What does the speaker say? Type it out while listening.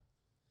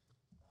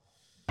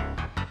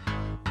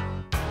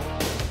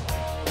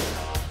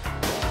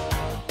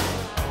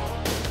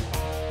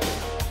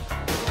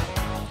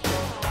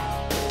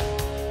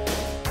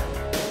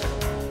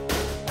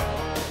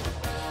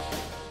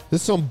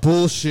This is some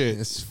bullshit.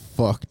 It's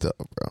fucked up,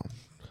 bro.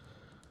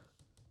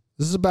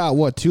 This is about,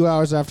 what, 2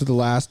 hours after the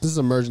last? This is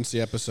an emergency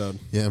episode.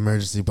 Yeah,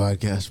 emergency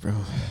podcast, bro.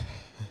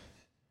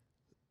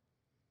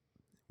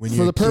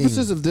 For the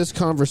purposes of this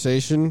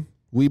conversation,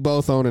 we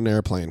both own an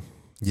airplane.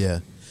 Yeah.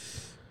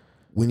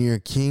 When you're a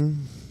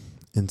king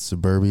in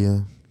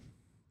suburbia,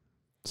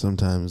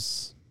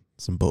 sometimes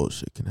some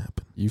bullshit can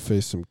happen. You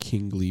face some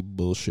kingly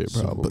bullshit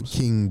problems.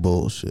 King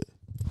bullshit.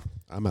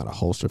 I'm out of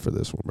holster for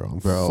this one,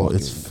 bro.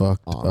 It's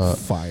fucked on up.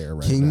 Fire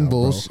right king now,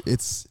 bullshit. bro.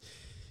 It's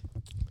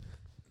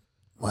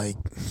like...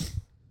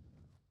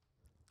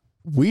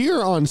 We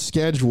are on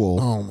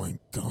schedule. Oh, my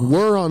God.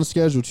 We're on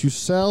schedule to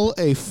sell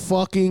a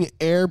fucking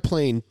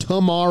airplane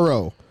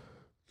tomorrow.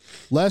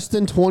 Less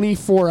than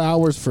 24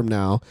 hours from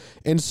now.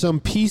 And some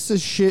piece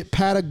of shit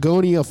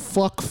Patagonia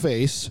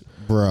fuckface,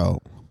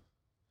 bro,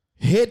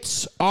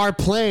 hits our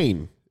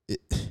plane.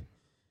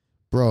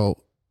 Bro,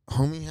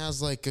 homie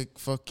has like a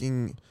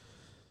fucking...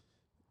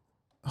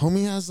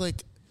 Homie has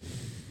like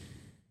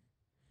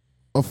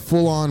a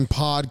full-on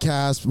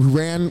podcast.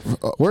 Ran...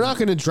 We're not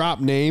going to drop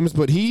names,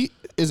 but he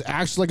is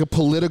actually like a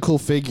political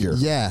figure.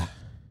 Yeah.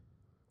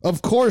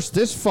 Of course,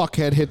 this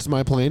fuckhead hits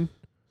my plane.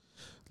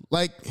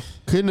 Like,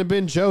 couldn't have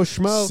been Joe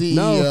Schmo. CEO.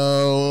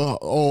 No.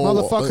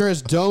 Motherfucker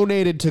has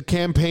donated to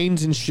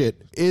campaigns and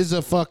shit. Is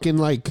a fucking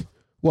like,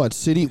 what,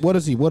 city? What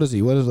is he? What is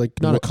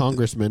like, not a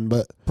congressman,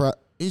 but.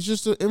 He's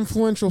just an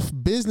influential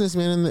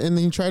businessman, and then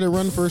he tried to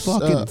run for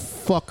fucking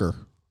fucker.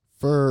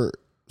 For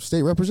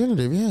state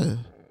representative, yeah.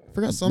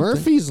 Forgot something.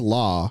 Murphy's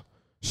Law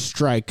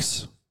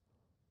strikes.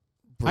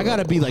 Bro. I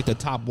gotta be like the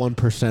top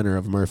 1%er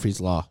of Murphy's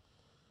Law.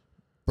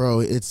 Bro,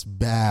 it's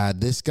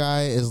bad. This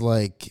guy is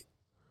like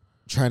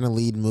trying to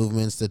lead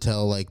movements to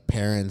tell like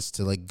parents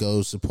to like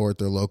go support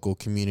their local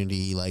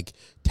community, like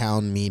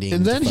town meetings.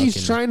 And then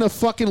he's trying to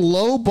fucking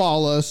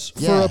lowball us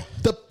for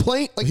the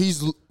plane. Like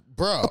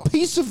a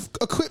piece of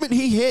equipment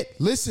he hit.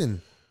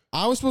 Listen,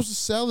 I was supposed to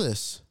sell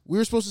this. We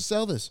were supposed to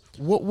sell this.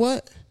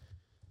 What?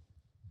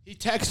 He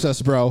texts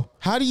us, bro.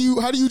 How do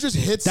you just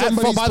hit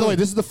somebody's By the way,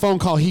 this is the phone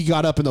call he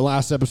got up in the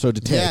last episode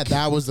to take. Yeah,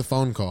 that was the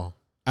phone call.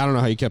 I don't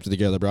know how you kept it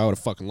together, bro. I would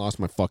have fucking lost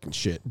my fucking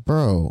shit.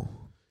 Bro.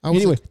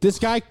 Anyway, this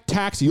guy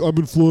taxied. I've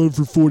been flying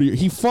for 40 years.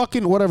 He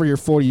fucking, whatever your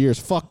 40 years,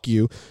 fuck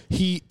you.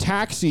 He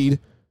taxied,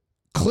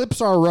 clips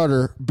our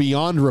rudder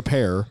beyond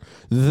repair,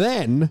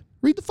 then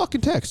read the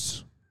fucking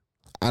texts.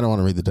 I don't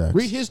want to read the text.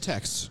 Read his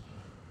texts.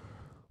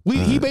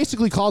 He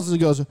basically calls us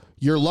and goes,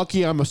 "You're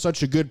lucky I'm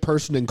such a good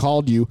person and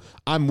called you.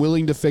 I'm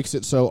willing to fix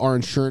it so our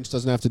insurance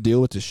doesn't have to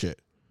deal with this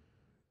shit."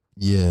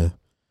 Yeah.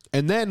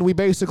 And then we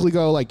basically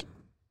go like,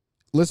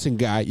 "Listen,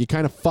 guy, you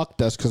kind of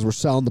fucked us because we're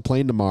selling the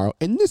plane tomorrow."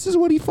 And this is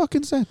what he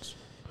fucking says.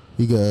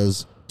 He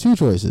goes, 2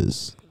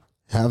 choices.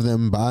 Have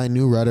them buy a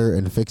new rudder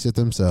and fix it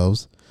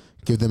themselves.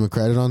 Give them a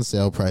credit on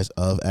sale price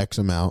of X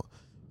amount.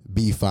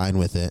 Be fine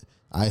with it.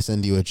 I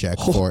send you a check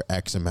for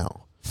X amount.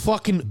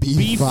 Fucking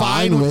be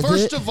fine with it.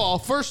 First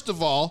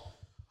of all,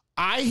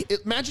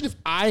 imagine if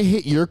I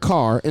hit your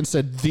car and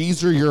said,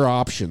 "These are your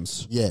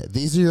options." Yeah,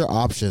 these are your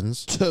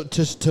options.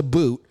 To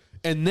boot.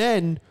 And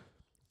then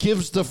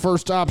gives the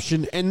first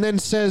option and then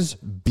says,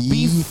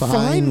 be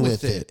fine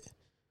with it.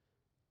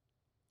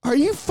 Are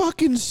you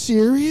fucking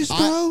serious,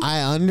 bro?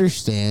 I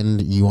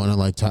understand you want to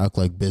like talk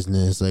like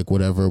business, like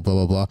whatever, blah,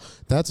 blah, blah.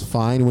 That's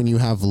fine when you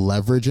have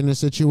leverage in a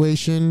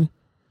situation.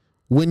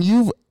 When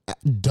you've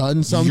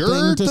done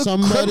something to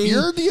somebody,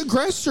 you're the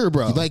aggressor,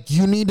 bro. Like,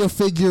 you need to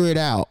figure it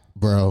out,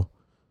 bro.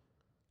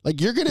 Like,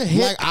 you're going to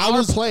hit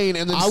our plane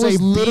and then say,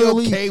 be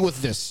okay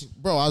with this.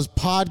 Bro, I was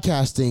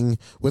podcasting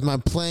with my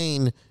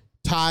plane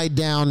tied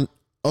down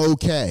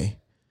okay.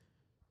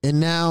 And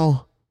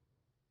now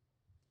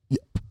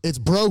it's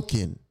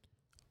broken.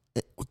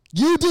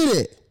 You did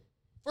it.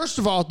 First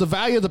of all, the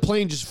value of the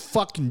plane just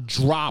fucking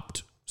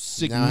dropped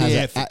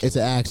significantly. It's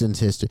an accident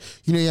history.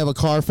 You know, you have a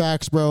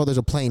Carfax, bro. There's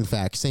a plane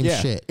fax. Same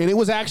shit. And it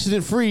was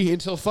accident free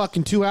until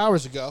fucking 2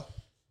 hours ago.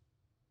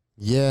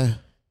 Yeah.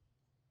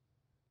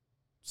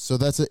 So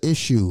that's an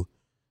issue.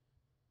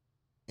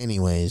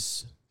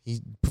 Anyways,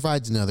 he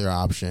provides another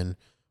option.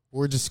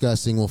 We're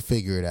discussing. We'll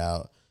figure it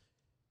out.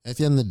 At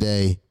the end of the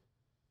day,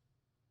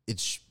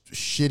 it's a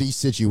shitty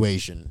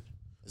situation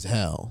as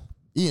hell.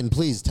 Ian,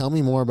 please tell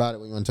me more about it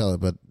when you want to tell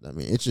it. But I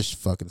mean, it just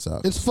fucking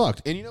sucks. It's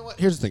fucked. And you know what?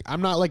 Here's the thing.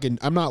 I'm not like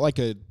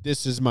a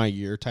this is my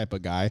year type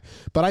of guy.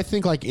 But I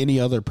think like any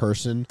other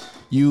person,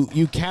 you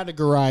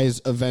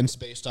categorize events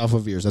based off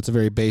of years. That's a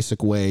very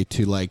basic way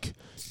to like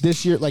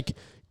this year. Like,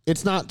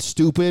 it's not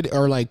stupid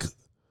or like,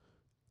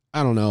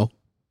 I don't know,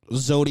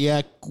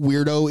 Zodiac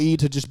weirdo-y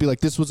to just be like,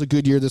 this was a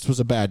good year, this was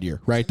a bad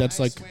year, right? That's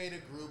nice like way to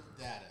group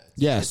data.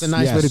 Yes, it's a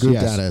nice way to group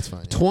data. It's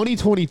fine.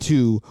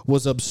 2022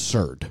 was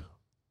absurd.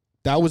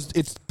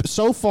 It's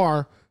so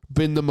far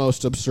been the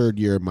most absurd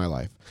year of my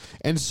life.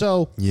 And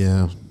so,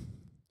 yeah,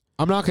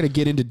 I'm not going to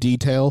get into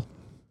detail.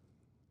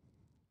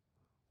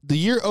 The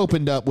year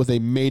opened up with a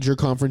major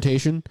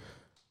confrontation,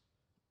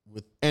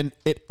 and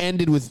it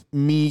ended with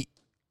me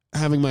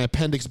having my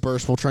appendix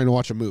burst while trying to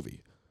watch a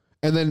movie.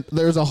 And then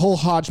there's a whole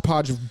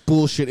hodgepodge of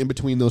bullshit in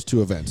between those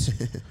two events.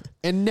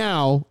 And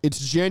now it's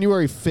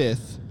January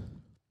 5th.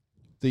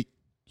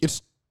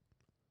 It's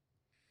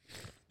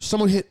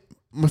someone hit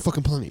my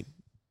fucking plane.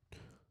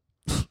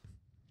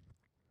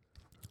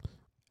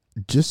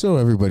 Just so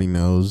everybody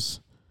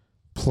knows,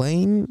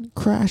 plane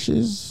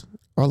crashes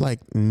are like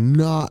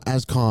not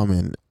as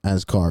common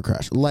as car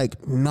crash.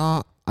 Like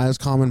not as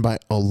common by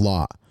a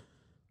lot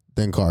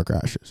than car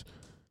crashes.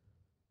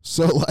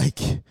 So like,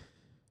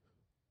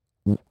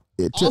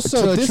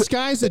 this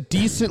guy's a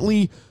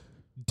decently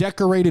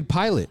decorated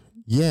pilot.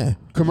 Yeah,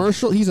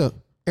 Commercial. He's a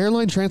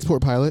airline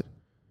transport pilot.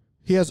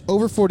 He has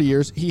over 40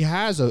 years. He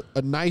has a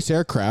nice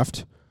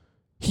aircraft.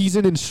 He's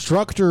an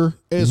instructor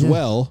as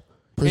well.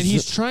 And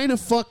he's trying to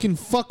fucking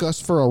fuck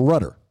us for a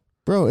rudder.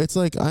 Bro, it's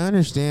like, I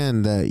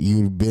understand that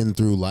you've been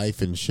through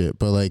life and shit,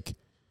 but like, you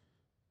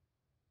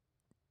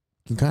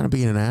can kind of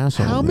be an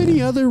asshole. How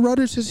many other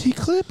rudders has he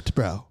clipped,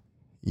 bro?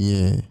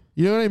 Yeah.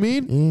 You know what I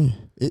mean?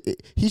 Yeah.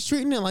 He's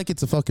treating it like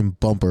it's a fucking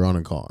bumper on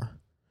a car.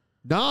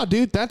 Nah,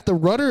 dude, the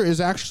rudder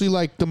is actually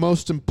like the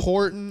most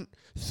important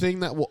thing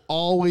that will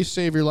always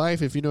save your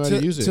life if you know how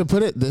to use it. To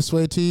put it this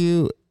way to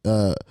you,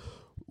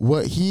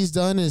 what he's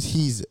done is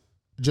he's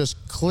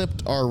just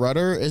clipped our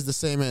rudder is the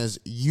same as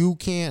you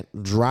can't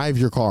drive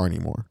your car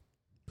anymore.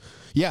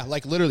 Yeah,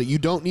 like literally, you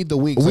don't need the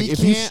wings. Like if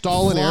you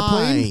stall an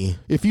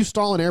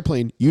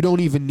airplane, you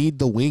don't even need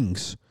the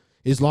wings.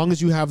 As long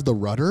as you have the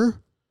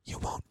rudder, you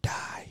won't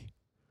die.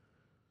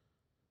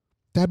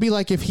 That'd be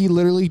like if he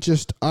literally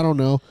just, I don't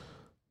know.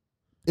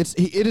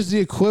 It is the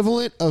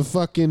equivalent of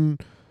fucking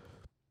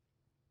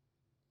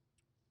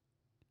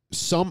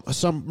some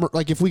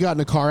like if we got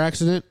in a car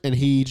accident and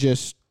he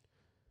just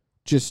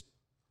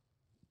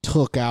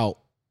took out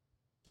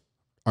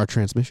our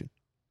transmission.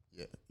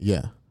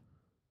 Yeah.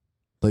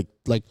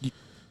 Like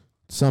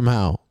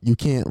somehow you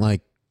can't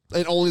like,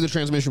 and only the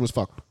transmission was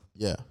fucked.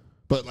 Yeah.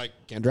 But like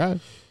can't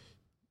drive.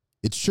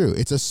 It's true.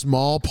 It's a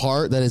small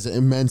part that is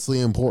immensely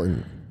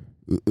important.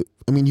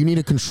 I mean, you need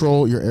to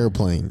control your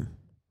airplane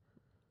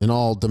in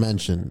all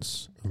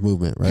dimensions of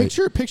movement, right?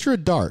 Picture a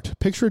dart.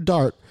 Picture a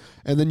dart,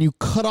 and then you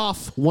cut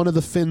off one of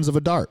the fins of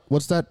a dart.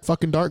 What's that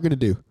fucking dart going to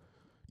do?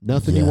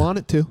 Nothing you want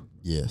it to.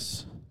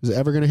 Yes. Is it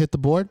ever going to hit the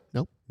board?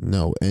 Nope.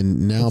 No.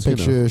 And now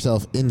picture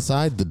yourself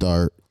inside the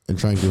dart and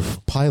trying to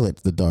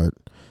pilot the dart.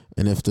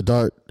 And if the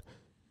dart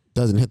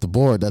doesn't hit the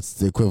board, that's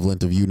the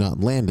equivalent of you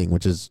not landing,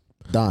 which is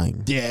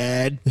dying.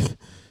 Dead.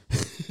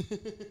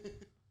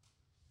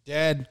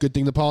 Dead. Good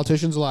thing the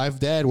politician's alive.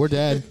 Dead. We're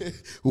dead.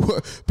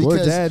 We're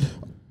dead.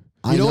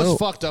 You know what's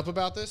fucked up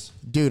about this?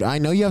 Dude, I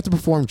know you have to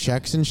perform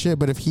checks and shit,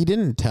 but if he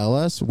didn't tell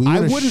us, we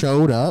would have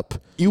showed up.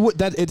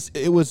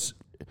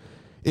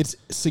 It's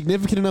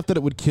significant enough that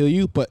it would kill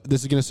you, but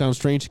this is going to sound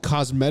strange.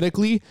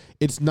 Cosmetically,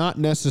 it's not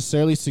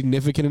necessarily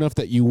significant enough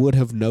that you would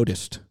have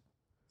noticed.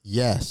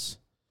 Yes.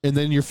 And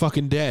then you're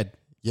fucking dead.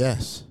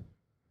 Yes.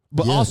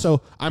 But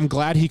also, I'm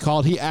glad he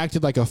called. He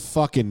acted like a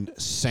fucking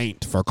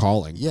saint for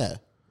calling. Yeah.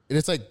 And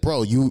it's like,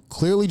 bro, you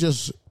clearly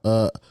just...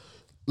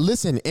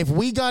 listen, if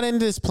we got into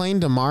this plane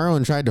tomorrow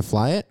and tried to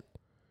fly it,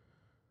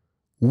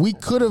 we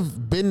could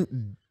have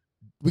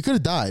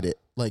died.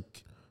 Could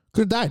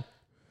have died.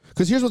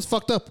 Because here's what's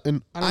fucked up.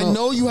 And I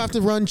know you have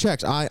to run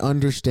checks. I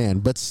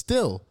understand. But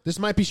still. This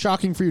might be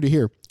shocking for you to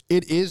hear.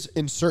 It is,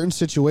 in certain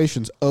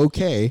situations,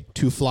 okay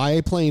to fly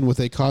a plane with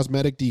a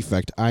cosmetic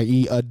defect,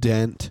 i.e. a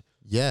dent.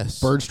 Yes.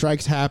 Bird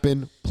strikes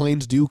happen.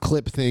 Planes do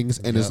clip things.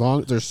 And as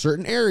long as there's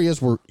certain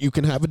areas where you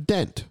can have a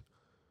dent.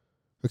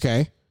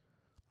 Okay?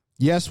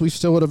 Yes, we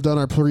still would have done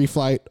our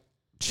pre-flight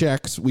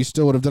checks. We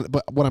still would have done it.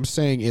 But what I'm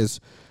saying is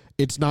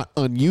it's not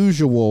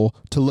unusual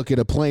to look at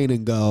a plane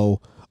and go,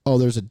 oh,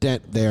 there's a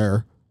dent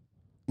there.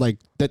 Like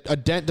that, a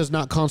dent does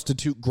not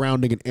constitute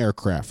grounding an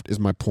aircraft is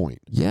my point.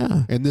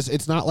 Yeah. And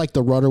it's not like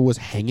the rudder was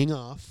hanging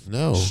off.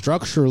 No.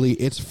 Structurally,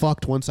 it's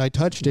fucked once I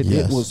touched it.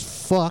 Yes. It was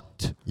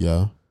fucked.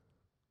 Yeah.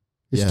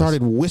 It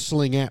started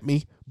whistling at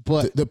me,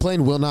 but the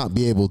plane will not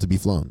be able to be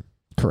flown.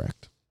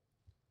 Correct.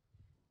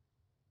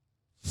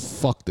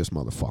 Fuck this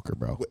motherfucker,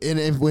 bro. And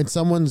if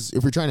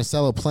you're trying to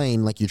sell a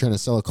plane like you're trying to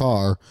sell a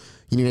car,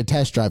 you need to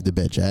test drive the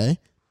bitch, eh?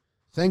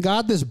 Thank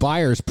God this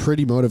buyer is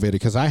pretty motivated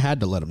because I had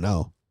to let him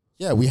know.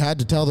 Yeah, we had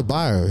to tell the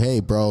buyer,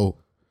 hey, bro.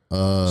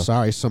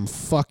 Sorry, some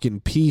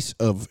fucking piece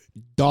of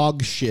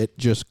dog shit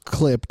just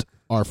clipped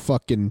our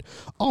fucking...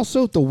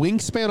 Also, the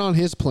wingspan on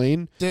his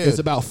plane is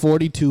about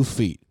 42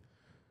 feet.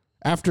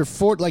 After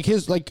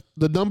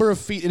the number of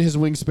feet in his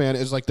wingspan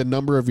is like the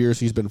number of years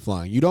he's been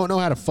flying. You don't know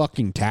how to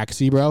fucking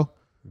taxi, bro?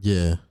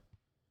 Yeah.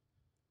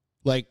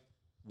 Like,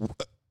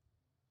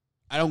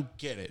 I don't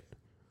get it.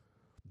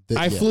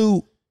 I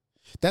flew...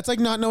 That's like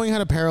not knowing how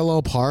to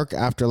parallel park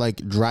after like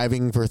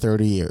driving for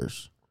 30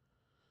 years.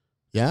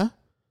 Yeah?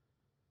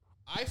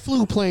 I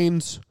flew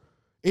planes.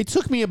 It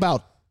took me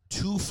about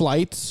 2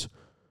 flights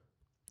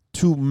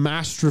to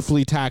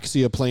masterfully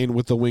taxi a plane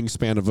with a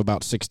wingspan of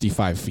about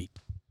 65 feet.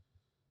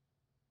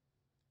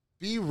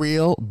 Be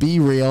real. Be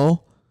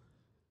real.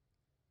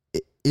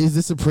 Is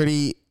this a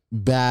pretty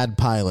bad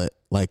pilot,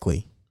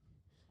 likely?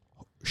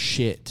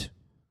 Shit.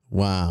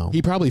 Wow.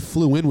 He probably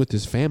flew in with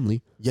his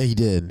family, Yeah, he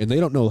did. and they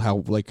don't know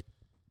how like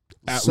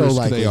at So risk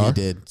likely they are. he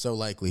did. So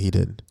likely he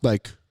did.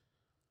 Like,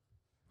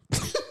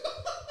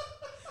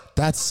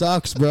 That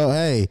sucks, bro.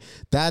 Hey,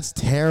 that's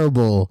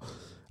terrible.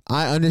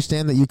 I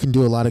understand that you can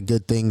do a lot of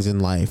good things in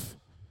life.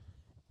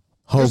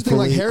 Here's the thing,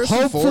 like Hopefully,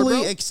 Harrison Ford,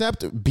 bro?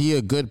 except be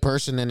a good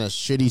person in a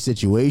shitty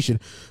situation,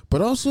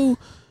 but also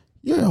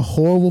you're a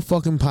horrible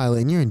fucking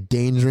pilot and you're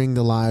endangering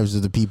the lives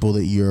of the people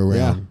that you're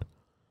around.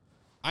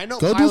 I know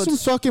Go pilots, do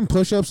some fucking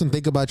push-ups and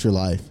think about your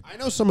life. I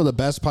know some of the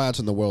best pilots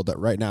in the world that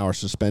right now are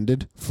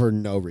suspended for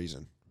no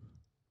reason.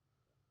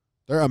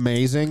 They're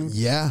amazing.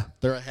 Yeah.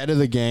 They're ahead of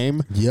the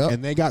game. Yep.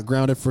 And they got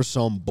grounded for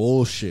some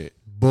bullshit.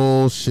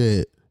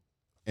 Bullshit.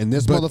 And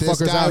this But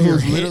motherfucker's guy out here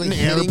who's literally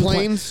hitting hitting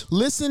airplanes.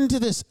 Listen to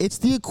this. It's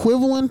the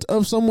equivalent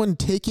of someone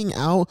taking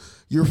out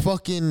your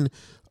fucking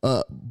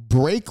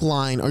brake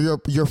line or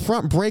your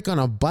front brake on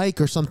a bike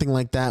or something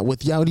like that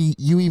without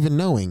you even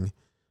knowing.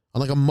 On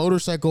like a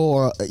motorcycle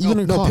or even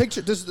a car.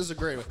 Picture this is a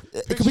great one.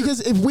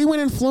 Because if we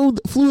went and flew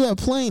that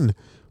plane,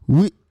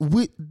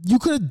 you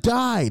could have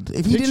died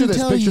if he didn't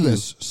tell you.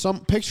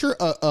 Picture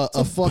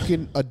a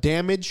fucking a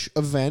damage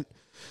event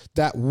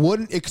that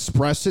wouldn't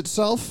express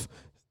itself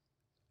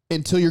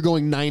until you're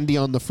going 90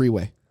 on the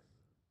freeway.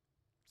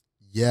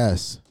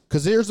 Yes.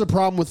 Because here's the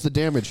problem with the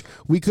damage.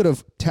 We could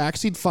have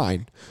taxied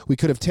fine. We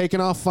could have taken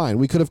off fine.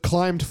 We could have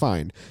climbed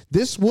fine.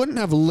 This wouldn't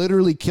have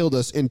literally killed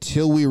us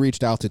until we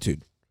reached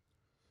altitude.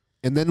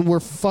 And then we're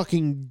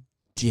fucking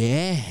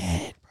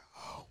dead,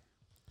 bro.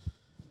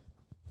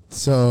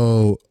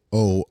 So,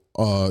 ha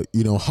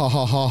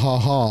ha ha ha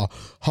ha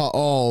ha.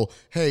 Oh,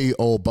 hey,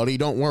 old buddy,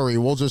 don't worry.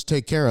 We'll just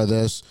take care of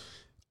this.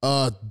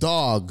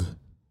 Dog.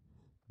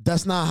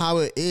 That's not how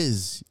it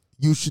is.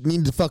 You should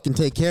need to fucking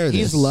take care of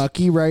this. He's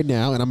lucky right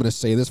now, and I'm going to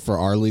say this for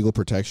our legal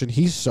protection.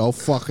 He's so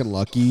fucking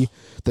lucky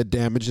that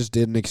damages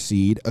didn't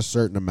exceed a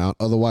certain amount.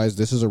 Otherwise,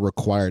 this is a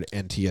required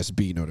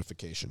NTSB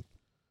notification.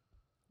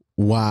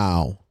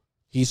 Wow.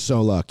 He's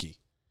so lucky.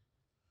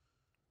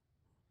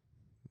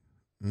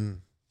 Mm.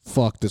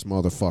 Fuck this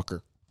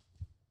motherfucker.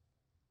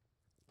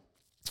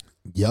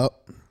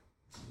 Yup.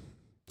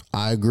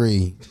 I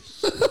agree.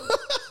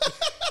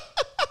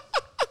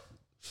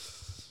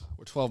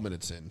 We're 12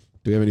 minutes in.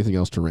 Do we have anything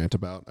else to rant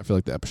about? I feel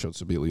like the episode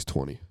should be at least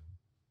 20.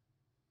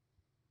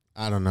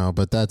 I don't know,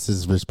 but that's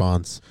his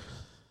response.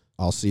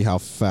 I'll see how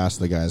fast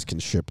the guys can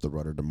ship the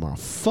rudder tomorrow.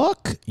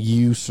 Fuck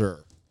you,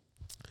 sir.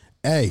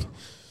 Hey.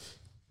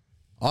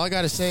 All I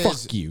gotta say Fuck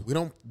is you. we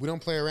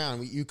don't play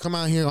around. You come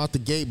out here off the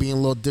gate being a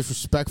little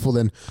disrespectful,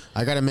 then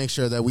I gotta make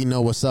sure that we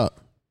know what's up.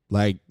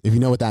 Like, If you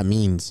know what that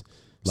means,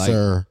 Like-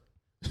 sir.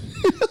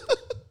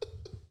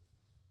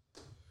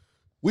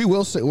 we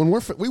will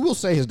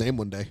say his name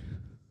one day.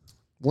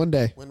 One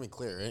day. When we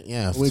clear it,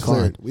 yeah. When we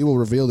clear it, we will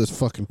reveal this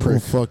fucking We'll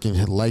prick.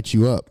 fucking light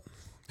you up.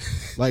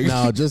 Like,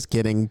 No, just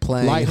kidding.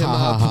 Playing. Light him ha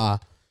ha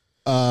up.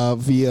 ha.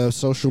 Via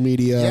social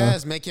media.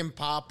 Yes, make him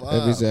pop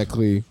up.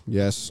 Exactly.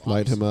 Yes,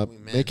 light him up.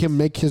 Obviously what we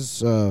Make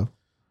his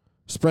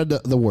spread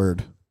the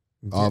word.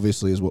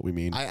 Obviously is what we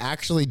mean. I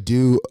actually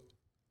do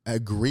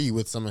agree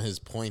with some of his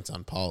points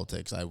on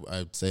politics.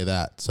 I'd say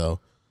that. So,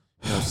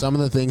 some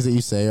of the things that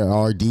you say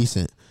are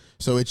decent.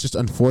 So it's just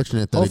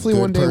unfortunate that Hopefully a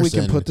good one day we can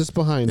person put this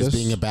behind is us.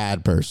 being a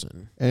bad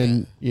person.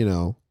 And,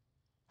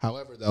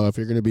 however, though, if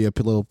you're going to be a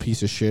little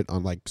piece of shit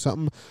on like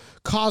something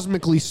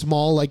cosmically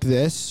small like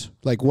this,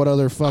 like what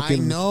other I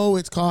fucking... know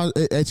it's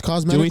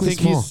cosmetically Do we think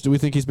small. do we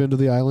think he's been to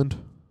the island?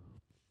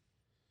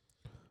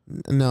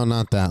 No,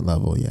 not that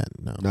level yet.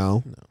 No.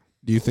 No.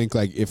 Do you think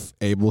like if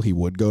able he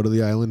would go to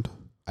the island?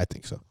 I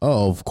think so.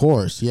 Oh, of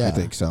course. Yeah. I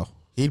think so.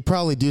 He'd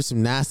probably do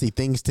some nasty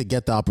things to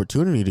get the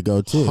opportunity to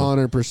go too.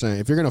 100%.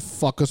 If you're going to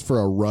fuck us for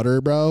a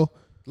rudder, bro.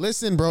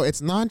 Listen, bro,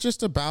 it's not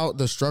just about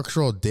the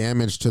structural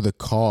damage to the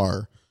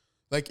car.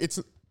 Like it's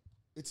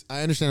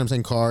I understand I'm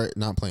saying car,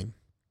 not plane.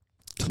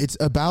 It's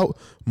about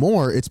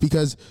more. It's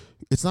because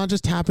it's not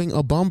just tapping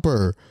a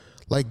bumper.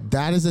 Like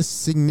that is a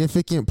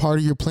significant part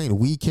of your plane.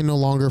 We can no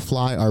longer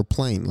fly our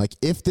plane. Like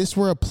if this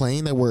were a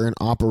plane that were in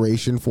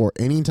operation for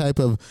any type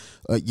of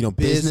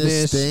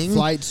business thing,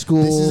 flight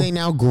school. this is a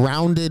now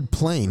grounded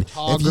plane.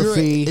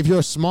 Photography. If you're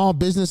a small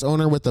business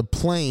owner with a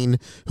plane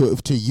who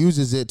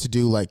uses it to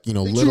do like Picture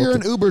little you're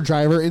an Uber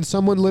driver and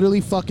someone literally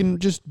fucking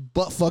just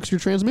butt fucks your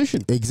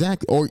transmission.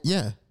 exactly or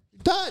yeah.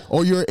 Done.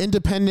 Or you're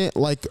independent,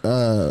 like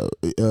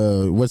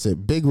what's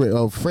it? Big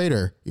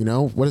freighter.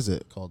 What is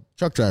it called?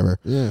 Truck driver.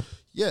 Yeah.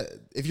 Yeah.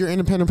 If you're an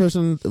independent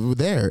person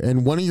there,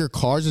 and one of your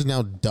cars is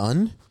now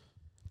done,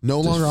 no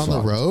longer on the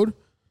fucked. road,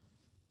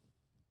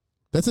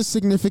 that's a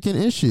significant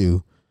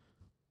issue.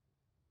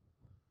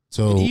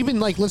 So And even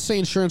like let's say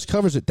insurance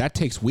covers it, that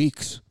takes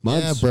weeks,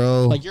 months. Yeah,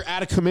 bro. Like you're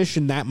out of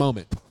commission that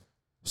moment.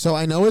 So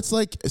I know it's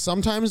like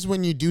sometimes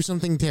when you do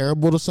something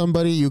terrible to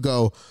somebody, you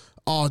go,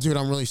 "Oh, dude,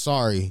 I'm really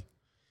sorry,"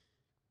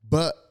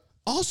 but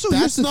Also,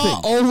 here's that's the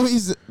not thing.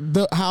 always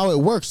how it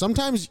works.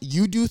 Sometimes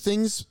you do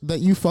things that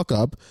you fuck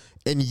up,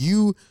 and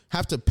you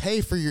have to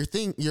pay for your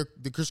thing.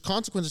 There's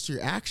consequences to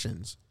your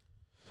actions.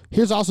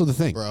 Here's also the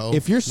thing, Bro,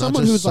 if you're not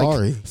someone just who's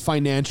sorry. like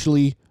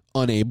financially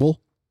unable,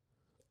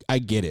 I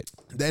get it.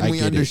 Then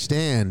we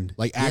understand.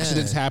 Like,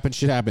 accidents happen,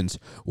 shit happens.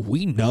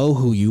 We know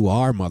who you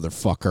are,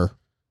 motherfucker.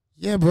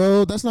 Yeah,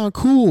 bro, that's not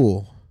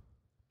cool.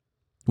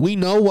 We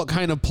know what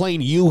kind of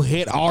plane you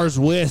hit ours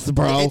with,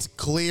 bro. It's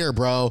clear,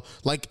 bro.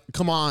 Like,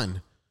 come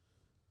on.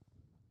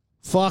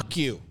 Fuck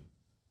you.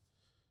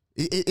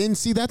 And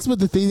see, that's what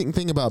the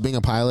thing about being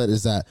a pilot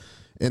is that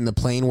in the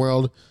plane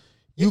world,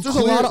 There's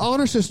a lot of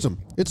honor system.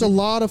 It's a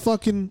lot of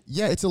fucking...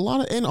 Yeah, it's a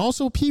lot of... And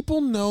also,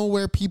 people know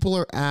where people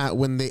are at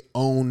when they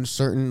own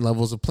certain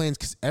levels of planes,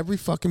 because every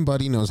fucking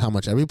buddy knows how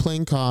much every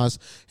plane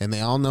costs, and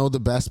they all know the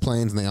best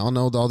planes, and they all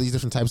know all these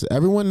different types.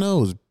 Everyone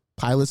knows.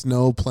 Pilots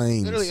know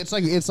planes. Literally, it's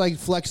like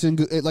flexing.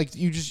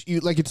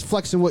 It's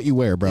flexing what you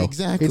wear, bro.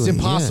 Exactly. It's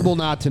impossible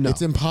not to know.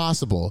 It's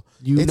impossible.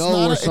 You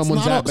know where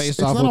someone's at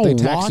based off what they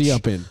taxi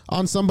up in.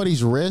 On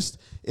somebody's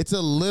wrist, it's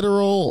a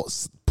literal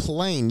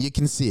plane. You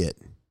can see it.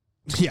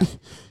 Yeah.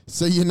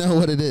 So you know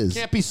what it is.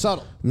 Can't be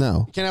subtle.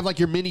 No. You can't have like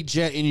your mini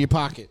jet in your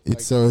pocket.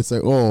 It's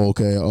like, oh,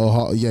 okay.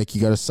 Oh, yeah,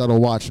 you got a subtle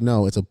watch.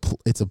 No, it's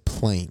a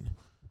plane.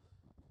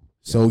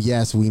 So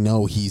yes, we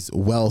know he's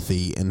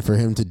wealthy, and for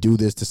him to do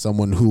this to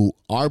someone who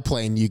our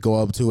plane, you go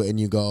up to it and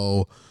you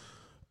go,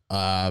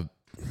 I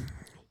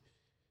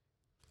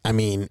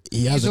mean,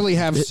 he easily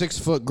have 6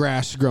 foot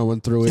grass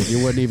growing through it. You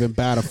wouldn't even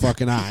bat a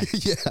fucking eye.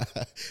 Yeah,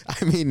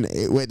 I mean,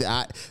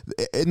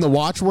 in the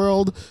watch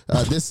world,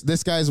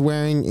 this guy's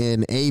wearing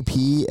an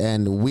AP,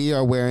 and we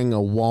are wearing a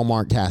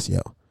Walmart Casio.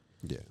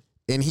 Yeah,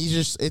 and he's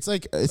just—it's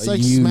like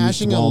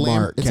smashing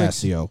Walmart a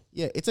Casio.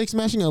 It's like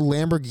smashing a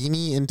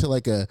Lamborghini into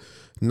like a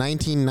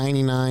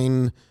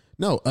 1999.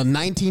 No, a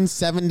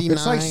 1979.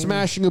 It's like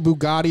smashing a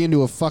Bugatti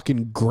into a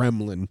fucking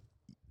Gremlin.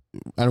 I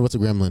don't know what's a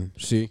Gremlin.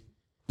 See.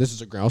 This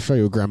is I'll show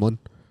you a Gremlin.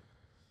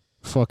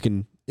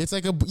 Fucking. It's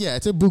like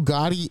it's a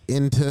Bugatti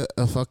into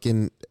a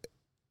fucking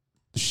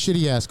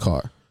shitty ass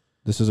car.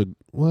 This is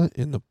what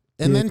in the.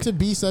 And then to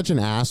be such an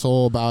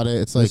asshole about it,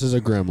 it's like this is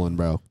a Gremlin,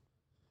 bro.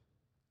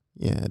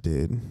 Yeah,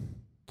 dude.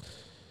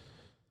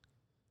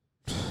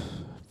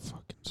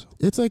 Fucking so.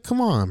 It's like,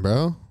 come on,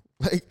 bro.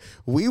 Like,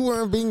 we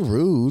weren't being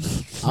rude.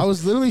 I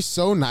was literally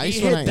so nice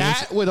he when hit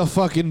that with a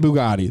fucking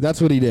Bugatti. That's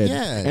what he did.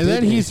 Yeah, and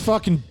then he's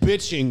fucking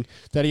bitching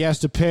that he has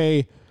to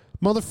pay.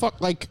 Motherfucker,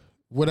 like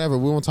whatever.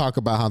 We won't talk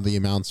about how the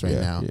amounts right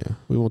now. Yeah,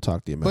 we won't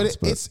talk the amounts.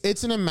 But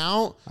it's an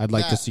amount. I'd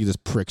like to see this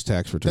prick's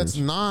tax returns.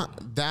 That's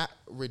not that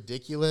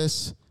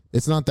ridiculous.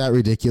 It's not that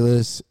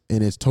ridiculous,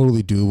 and it's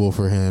totally doable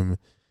for him.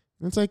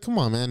 And it's like, come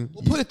on, man.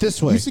 We'll put it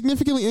this way: you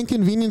significantly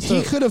inconvenienced.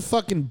 He could have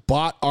fucking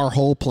bought our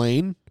whole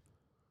plane,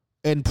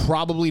 and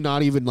probably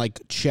not even like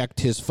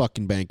checked his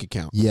fucking bank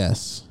account.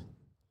 Yes,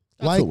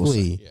 that's likely. What we'll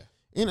say. Yeah.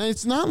 And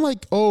it's not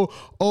like,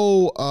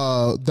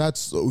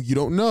 that's, you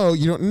don't know.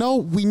 You don't know.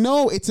 We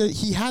know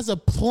he has a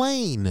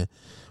plane.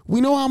 We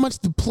know how much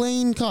the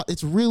plane costs.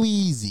 It's really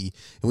easy.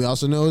 And we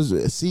also know,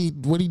 see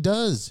what he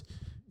does.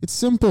 It's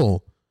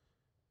simple.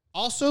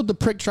 Also, the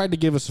prick tried to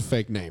give us a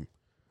fake name.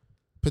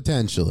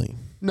 Potentially.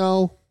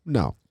 No.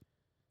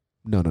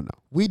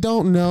 We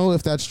don't know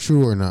if that's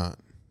true or not.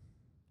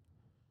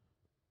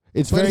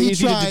 It's very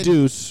easy to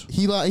deduce.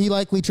 He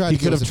likely tried. He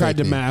could have tried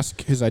to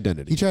mask his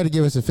identity. He tried to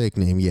give us a fake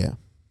name. Yeah.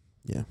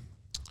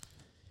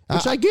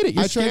 Which I get it.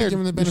 You're scared. Tried to give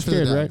him the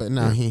benefit of that, right? But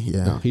no,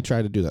 he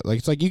tried to do that. Like,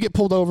 it's like you get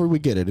pulled over. We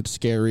get it. It's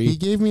scary. He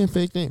gave me a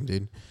fake name,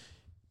 dude.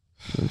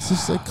 It's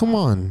just like, come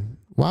on.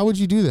 Why would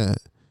you do that?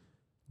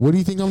 What do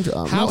you think I'm?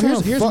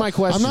 Here's my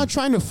question. I'm not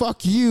trying to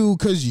fuck you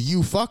because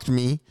you fucked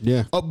me.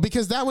 Yeah.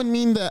 Because that would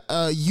mean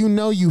that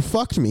you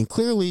fucked me.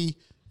 Clearly,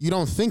 you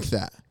don't think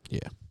that. Yeah.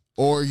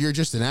 Or you're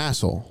just an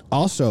asshole.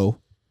 Also,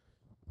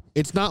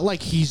 it's not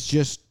like he's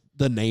just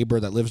the neighbor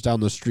that lives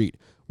down the street.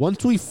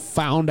 Once we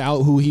found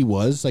out who he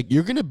was, like,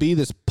 you're gonna be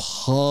this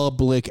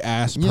public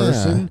ass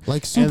person,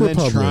 like super and then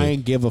public. try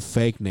and give a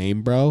fake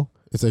name, bro.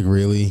 It's like,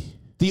 really?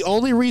 The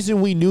only reason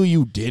we knew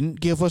you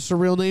didn't give us a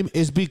real name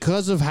is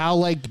because of how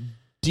like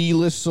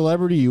D-list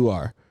celebrity you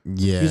are.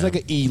 Yeah, he's like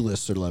an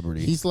E-list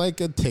celebrity. He's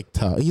like a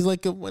TikTok. He's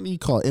like a, what do you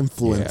call it?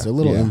 Influencer,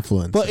 little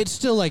influencer. But it's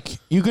still like,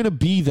 you're gonna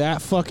be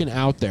that fucking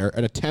out there,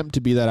 an attempt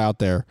to be that out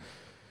there,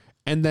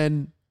 and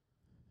then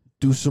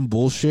do some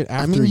bullshit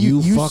after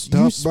you fucked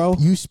up, bro.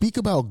 You speak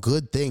about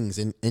good things,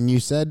 and you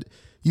said,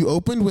 you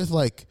opened with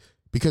like,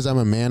 because I'm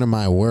a man of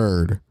my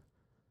word.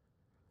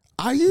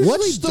 I usually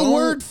What's the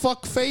word,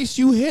 fuck face?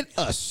 You hit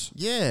us.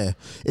 Yeah.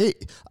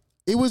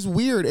 It was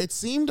weird. It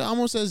seemed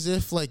almost as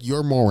if like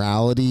your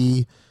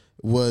morality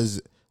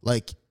was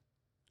like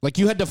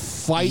you had to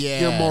fight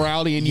your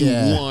morality and you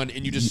won,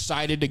 and you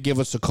decided to give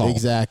us a call.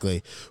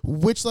 Exactly.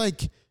 Which,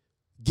 like,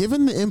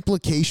 given the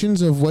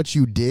implications of what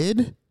you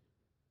did,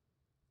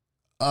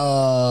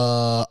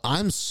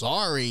 I'm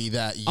sorry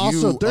that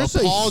you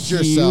appalled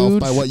yourself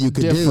by what you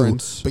could do.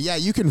 But yeah,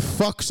 you can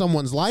fuck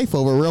someone's life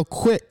over real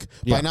quick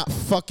by not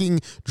fucking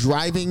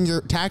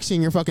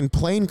taxiing your fucking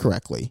plane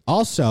correctly.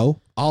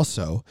 Also,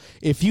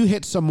 if you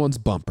hit someone's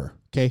bumper,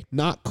 okay,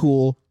 not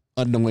cool,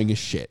 annoying as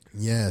shit.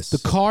 Yes. The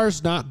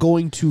car's not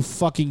going to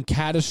fucking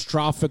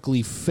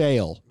catastrophically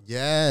fail.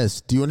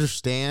 Yes. Do you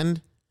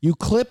understand? You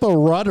clip a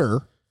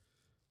rudder,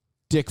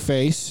 dick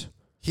face.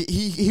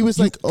 He was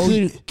like, oh,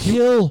 could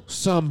kill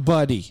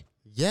somebody.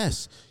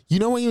 yes. You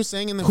know what he was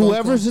saying in the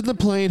Whoever's in the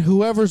plane,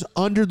 whoever's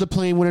under the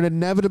plane when it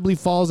inevitably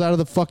falls out of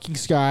the fucking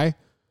sky,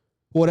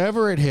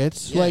 whatever it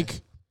hits,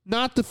 like,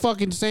 not the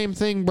fucking same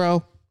thing,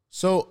 bro.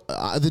 So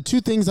the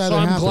two things that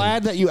I'm happened.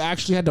 glad that you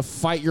actually had to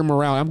fight your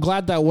morale. I'm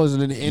glad that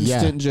wasn't an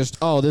instant just,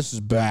 oh, this is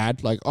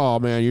bad. Like, oh,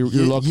 man, you're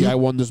lucky I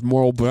won this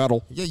moral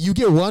battle. Yeah, you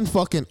get one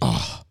fucking,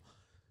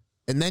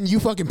 and then you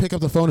fucking pick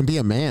up the phone and be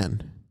a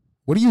man.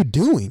 What are you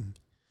doing?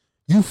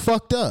 You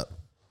fucked up.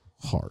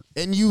 Hard.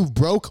 And you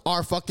broke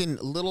our fucking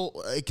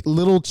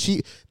little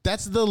cheap.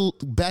 That's the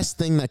best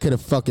thing that could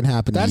have fucking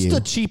happened to you. That's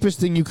the cheapest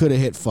thing you could have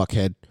hit,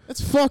 fuckhead.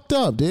 That's fucked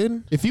up,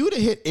 dude. If you would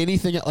have hit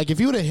anything, like if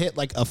you would have hit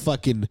like a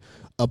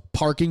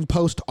parking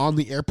post on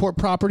the airport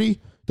property,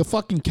 the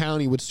fucking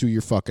county would sue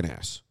your fucking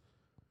ass.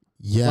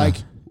 Yeah. Like,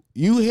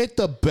 you hit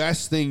the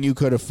best thing you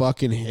could have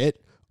fucking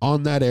hit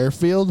on that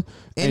airfield,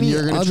 and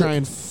you're going to try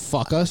and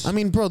fuck us? I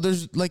mean, bro,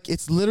 there's like,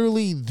 it's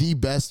literally the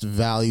best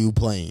value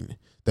plane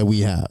that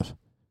we have.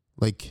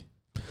 Like,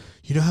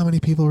 you know how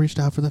many people reached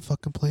out for that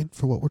fucking plane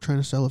for what we're trying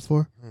to sell it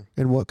for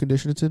and what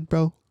condition it's in,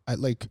 bro? A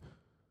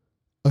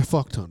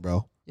fuck ton,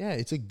 bro. yeah,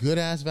 it's a good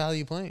ass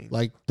value plane.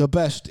 Like,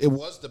 it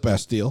was the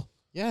best deal.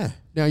 Yeah.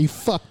 Now you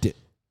fucked it.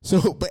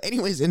 So, but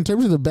anyways, in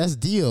terms of the best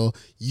deal,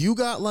 you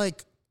got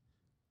like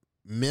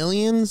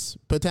millions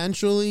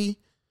potentially.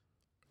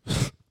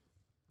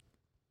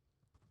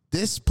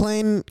 This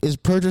plane is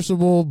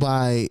purchasable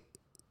by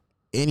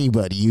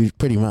anybody, you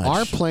pretty much.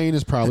 Our plane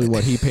is probably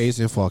what he pays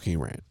in fucking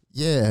rent.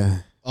 Yeah.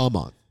 A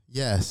month.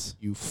 Yes.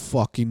 You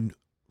fucking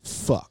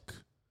fuck.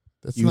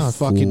 That's You not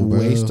fucking cool, bro.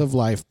 waste of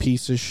life,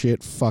 piece of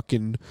shit,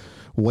 fucking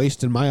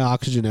wasting my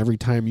oxygen every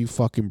time you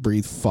fucking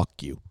breathe.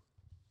 Fuck you.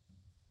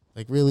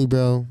 Like, really,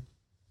 bro?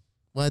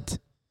 What?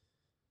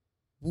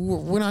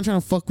 We're not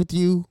trying to fuck with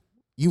you.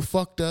 You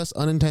fucked us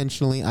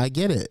unintentionally. I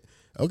get it.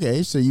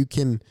 Okay, so you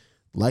can,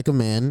 like a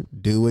man,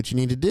 do what you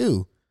need to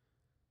do.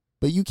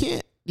 But you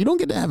can't, you don't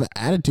get to have an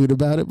attitude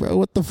about it, bro.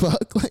 What the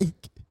fuck?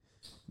 Like,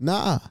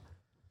 nah.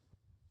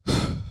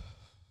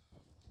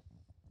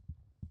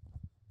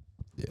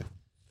 Yeah.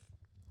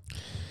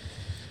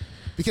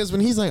 Because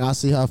when he's like, I'll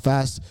see how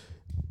fast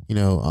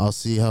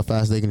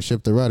they can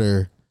ship the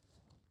rudder.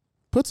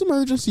 Put some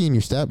urgency in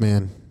your step,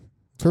 man.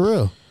 For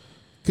real.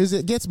 Because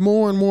it gets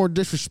more and more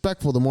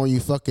disrespectful the more you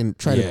fucking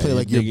try to play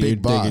like you're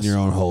big boss. You're digging your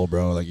own hole,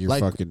 bro. Like, you're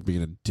fucking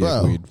being a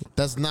dickweed.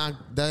 Bro,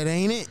 that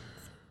ain't it.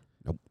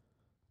 Nope.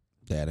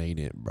 That ain't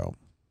it, bro.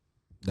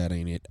 That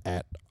ain't it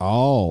at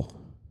all.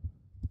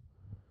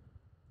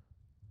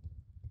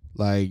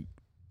 Like,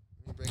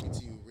 Let me break it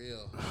to you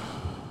real.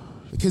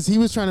 Because he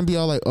was trying to be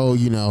all like,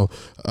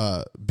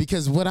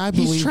 because what I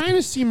believe... he's trying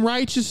to seem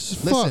righteous as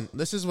fuck. Listen,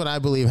 this is what I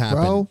believe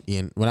happened, bro.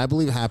 Ian. What I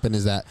believe happened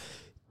is that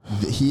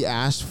he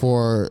asked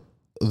for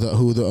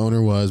who the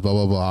owner was, blah,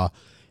 blah, blah.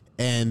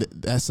 And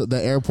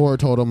the airport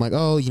told him, like,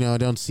 I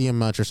don't see him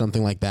much or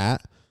something like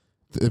that.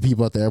 The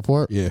people at the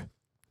airport. Yeah.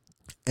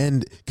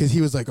 And because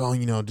he was like,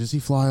 does he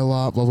fly a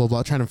lot, blah, blah,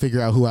 blah, trying to figure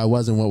out who I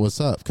was and what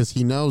was up. Because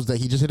he knows that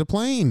he just hit a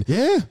plane.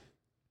 Yeah.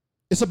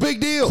 It's a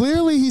big deal.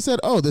 Clearly, he said,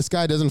 this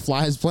guy doesn't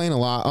fly his plane a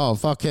lot. Oh,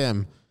 fuck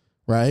him.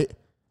 Right?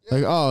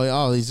 Yeah.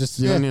 Like, he's just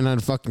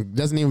fucking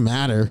doesn't even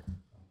matter.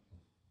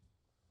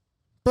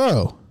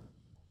 Bro.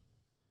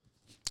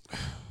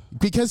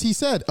 Because he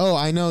said,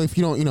 I know if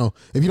you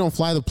don't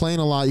fly the plane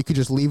a lot, you could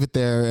just leave it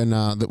there and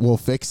we'll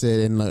fix it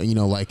in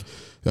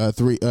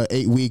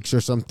 8 weeks or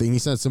something. He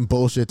said some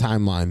bullshit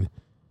timeline.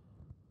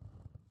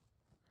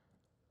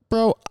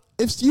 Bro,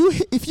 if you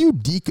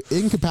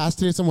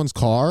incapacitate someone's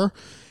car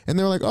and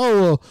they're like,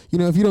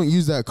 if you don't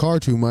use that car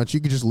too much,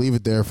 you could just leave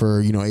it there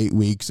for 8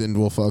 weeks and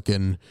we'll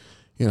fucking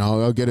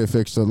I'll get it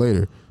fixed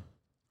later.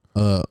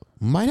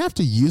 Might have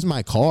to use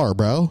my car,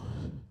 bro.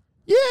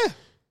 Yeah.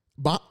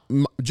 But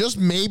just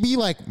maybe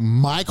like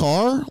my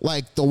car,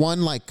 like the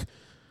one like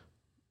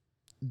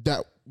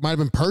that might have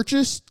been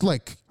purchased,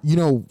 like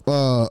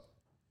might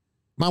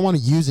want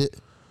to use it,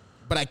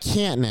 but I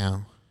can't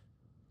now.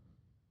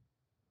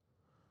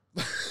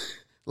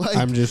 Like,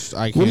 I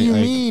can't. What do you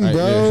mean,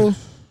 bro? Yeah.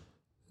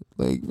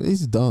 Like,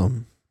 he's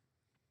dumb.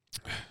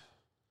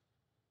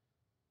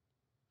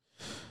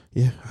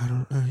 Yeah, I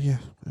don't. Yeah,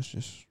 that's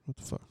just what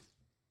the fuck.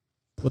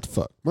 What the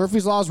fuck?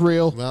 Murphy's Law's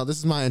real. Well, this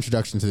is my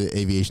introduction to the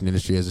aviation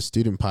industry as a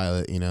student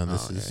pilot.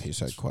 He's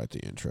had quite the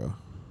intro.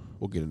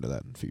 We'll get into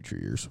that in future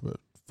years, but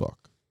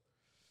fuck.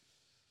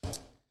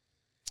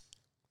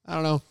 I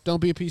don't know.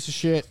 Don't be a piece of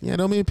shit. Yeah,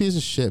 don't be a piece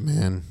of shit,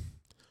 man.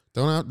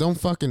 Don't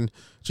fucking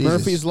Jesus.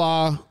 Murphy's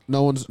Law.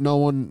 No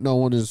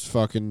one is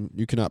fucking.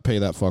 You cannot pay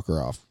that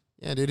fucker off.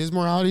 Yeah, dude, his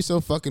morality's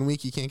so fucking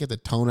weak. You can't get the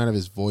tone out of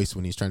his voice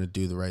when he's trying to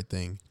do the right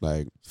thing.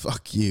 Like,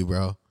 fuck you,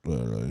 bro.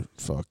 Literally,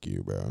 fuck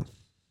you, bro.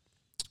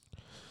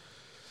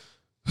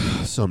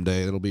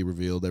 Someday it'll be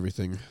revealed,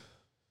 everything.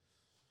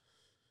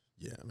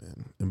 Yeah,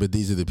 man. But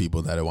these are the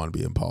people that I want to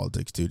be in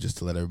politics too. Just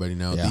to let everybody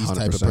know, Yeah, these 100%.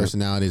 type of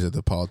personalities are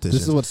the politicians.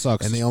 This is what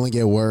sucks. and they only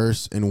get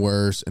worse and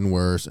worse and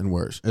worse and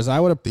worse. As I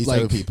would have These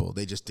type of people,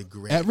 they just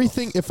degrade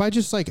everything. If I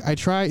just like, I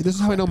try. This is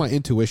how I know my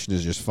intuition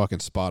is just fucking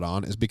spot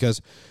on. Is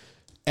because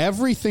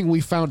everything we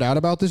found out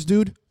about this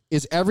dude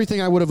is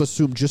everything I would have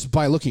assumed just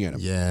by looking at him.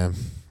 Yeah,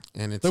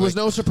 and it's there was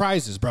no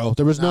surprises, bro.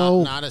 There was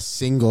not a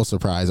single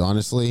surprise.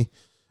 Honestly,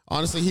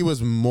 he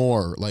was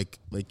more like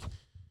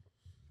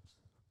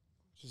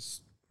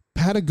just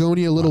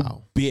Patagonia, little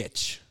Wow.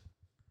 bitch.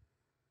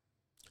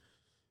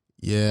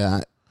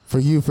 Yeah, for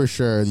you for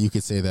sure. You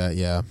could say that.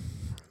 Yeah,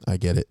 I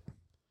get it.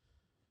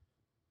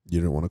 You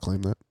didn't want to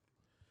claim that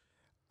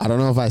I don't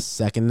know if I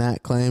second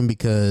that claim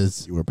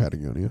because you were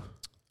Patagonia.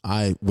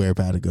 I wear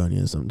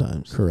Patagonia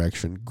sometimes.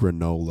 Correction,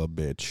 granola,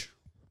 bitch.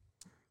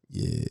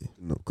 Yeah.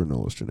 No,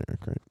 granola's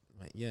generic, right?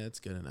 Yeah, it's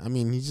good enough. I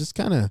mean, he's just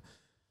kind of.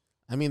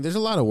 I mean, there's a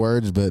lot of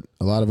words, but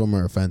a lot of them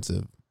are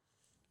offensive.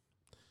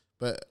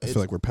 But I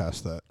feel like we're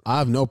past that. I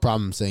have no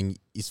problem saying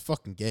he's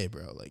fucking gay,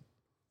 bro. Like,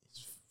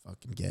 he's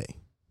fucking gay.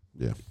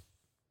 Yeah.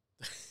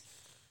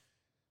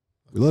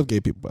 We love gay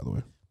people, by the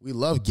way. We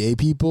love gay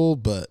people,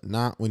 but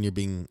not when you're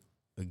being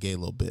a gay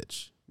little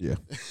bitch. Yeah.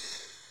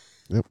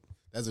 Yep.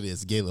 That's what he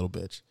is, a gay little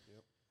bitch.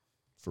 Yep.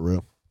 For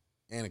real.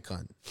 And a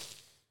cunt.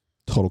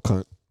 Total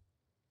cunt.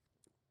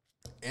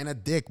 And a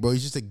dick, bro.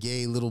 He's just a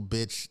gay little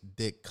bitch,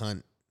 dick,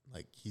 cunt.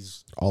 Like,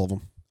 he's All of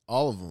them.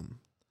 all of them.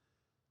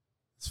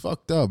 It's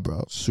fucked up,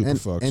 bro. Super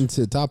fucked. And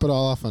to top it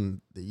all off,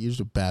 you're just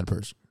a bad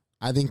person.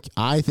 I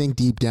think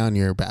deep down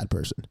you're a bad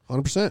person.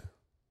 100%.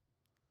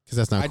 Because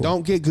that's not I cool.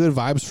 don't get good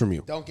vibes from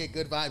you. Don't get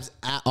good vibes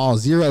at all.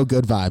 Zero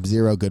good vibes.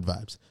 Zero good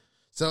vibes.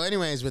 So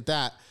anyways, with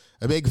that,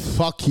 a big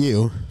fuck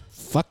you.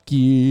 Fuck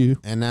you.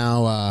 And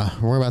now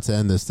we're about to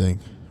end this thing,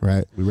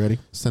 right? We ready?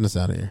 Send us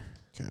out of here.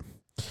 Okay.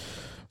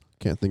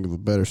 Can't think of a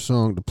better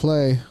song to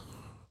play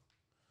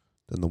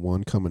than the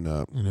one coming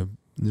up.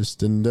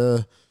 Just in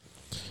the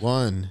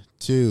 1,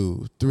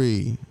 2,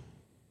 3.